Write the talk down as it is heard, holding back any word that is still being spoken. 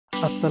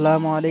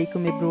আসসালামু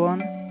আলাইকুম এভরিওয়ান,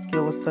 কি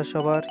অবস্থা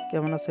সবার?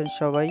 কেমন আছেন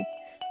সবাই?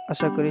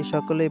 আশা করি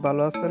সকলেই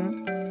ভালো আছেন।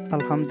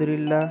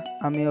 আলহামদুলিল্লাহ,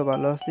 আমিও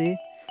ভালো আছি।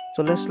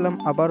 চলে আসলাম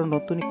আবারও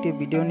নতুন একটি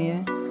ভিডিও নিয়ে।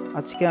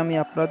 আজকে আমি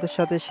আপনাদের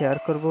সাথে শেয়ার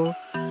করব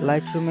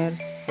লাইটরুমের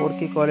 4K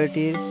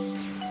কোয়ালিটির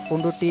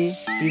 15টি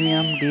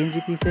প্রিমিয়াম ডিএনজি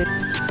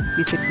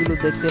প্রিসেটগুলো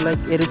দেখতে লাইক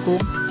এরকম।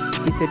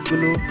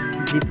 প্রিসেটগুলো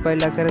জিপ ফাইল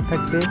আকারে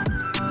থাকবে।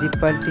 জিপ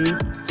ফাইলটি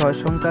 6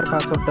 সংখ্যার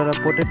পাসওয়ার্ড দ্বারা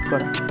প্রোটেক্ট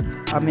করা।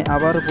 আমি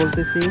আবারও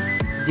বলতেছি,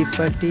 জিপ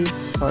ফাইলটি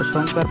 6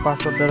 সংখ্যার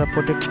পাসওয়ার্ড দ্বারা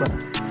প্রোটেক্ট করা।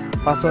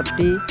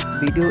 পাসওয়ার্ডটি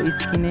ভিডিও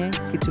স্ক্রিনে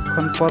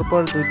কিছুক্ষণ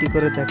পরপর 2টি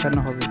করে দেখানো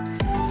হবে।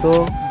 তো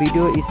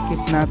ভিডিও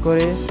স্কিপ না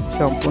করে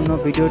সম্পূর্ণ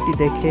ভিডিওটি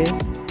দেখে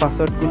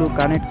পাসওয়ার্ডগুলো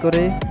কানেক্ট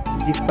করে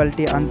জিপ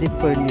ফাইলটি আনজিপ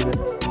করে নেবেন।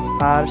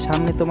 আর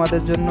সামনে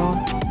তোমাদের জন্য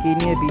কী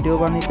নিয়ে ভিডিও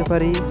বানাতে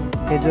পারি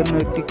এজন্য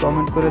একটি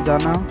কমেন্ট করে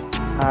জানাও।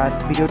 আর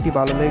ভিডিওটি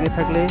ভালো লেগে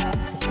থাকলে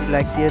একটি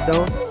লাইক দিয়ে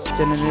দাও।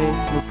 চ্যানেলে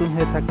নতুন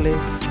হয়ে থাকলে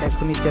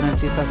এখনই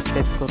চ্যানেলটি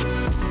সাবস্ক্রাইব করো,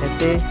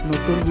 এতে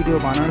নতুন ভিডিও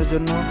বানানোর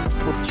জন্য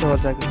উৎসাহ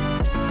জাগে।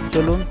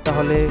 চলুন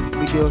তাহলে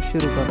ভিডিও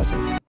শুরু করা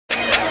যাক।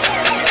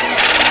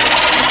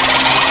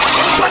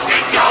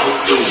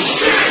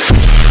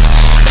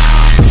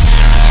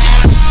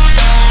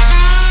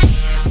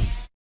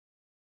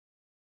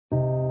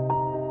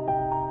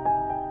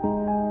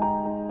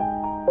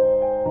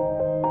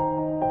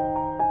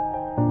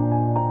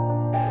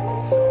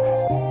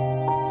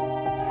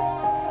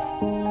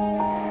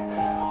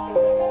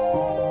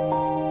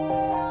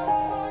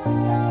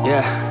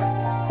 Yeah,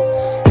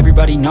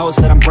 everybody knows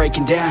that I'm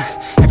breaking down.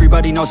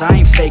 Everybody knows I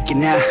ain't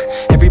faking now.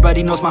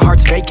 Everybody knows my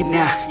heart's vacant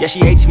now. Yeah, she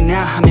hates me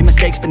now, I made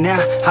mistakes but now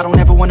I don't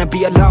ever wanna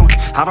be alone.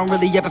 I don't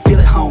really ever feel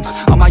at home.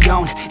 On my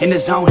own, in the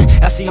zone,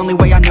 that's the only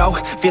way I know.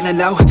 Feeling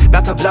low,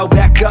 about to blow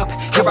back up.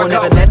 Here I won't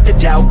ever let the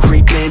doubt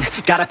creep in.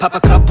 Gotta pop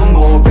a couple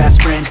more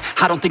aspirin.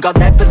 I don't think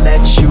I'll ever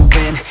let you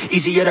in.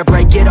 Easier to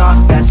break it off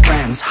best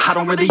friends. I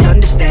don't really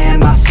understand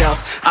myself.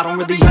 I don't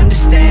really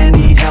understand,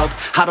 need help.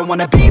 I don't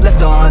wanna be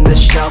left on the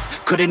shelf.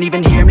 Couldn't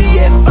even hear me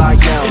if I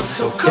yelled. It's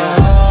so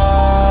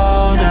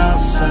cold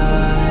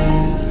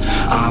outside,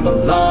 I'm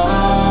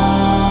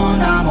alone,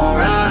 I'm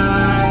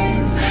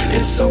alright.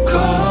 It's so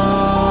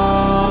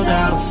cold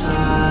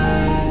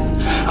outside,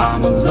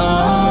 I'm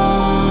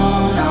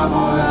alone, I'm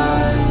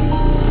alright.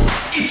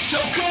 It's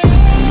so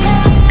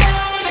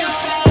cold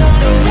outside,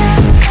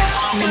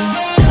 I'm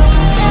alone,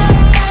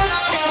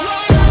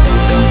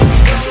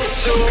 it's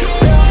so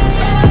cold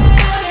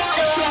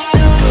outside,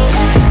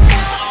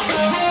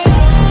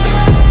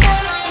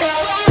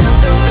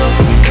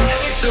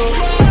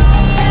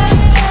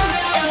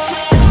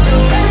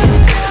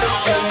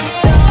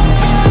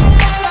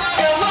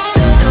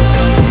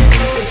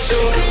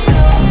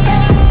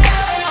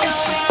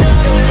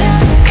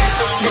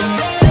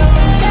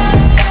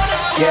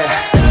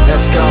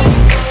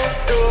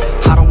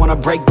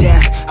 break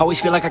down. Always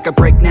feel like I could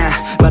break now,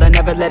 but I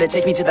never let it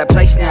take me to that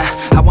place now.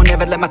 I won't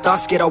ever let my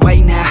thoughts get away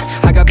now.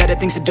 I got better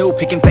things to do,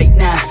 picking fate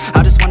now. I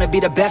just wanna be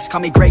the best,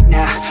 call me great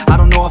now. I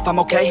don't know if I'm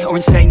okay or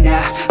insane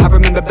now. I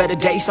remember better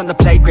days on the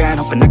playground,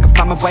 hoping I can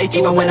find my way.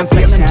 Even when I'm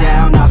feeling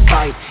down, I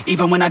fight.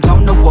 Even when I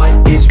don't know what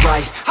is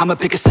right, I'ma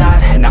pick a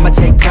side and I'ma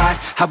take pride.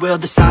 I will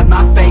decide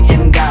my fate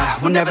and I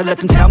will never let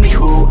them tell me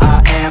who I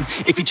am.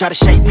 If you try to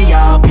shape me,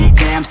 I'll be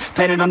damned.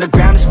 Planet on the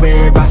ground is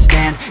where I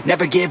stand.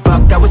 Never give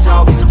up, that was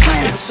always the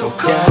plan. It's so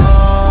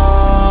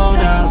cold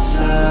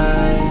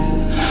outside,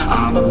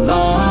 I'm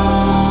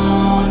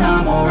alone,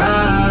 I'm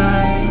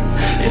alright.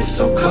 It's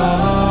so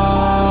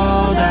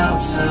cold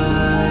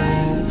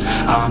outside,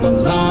 I'm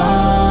alone.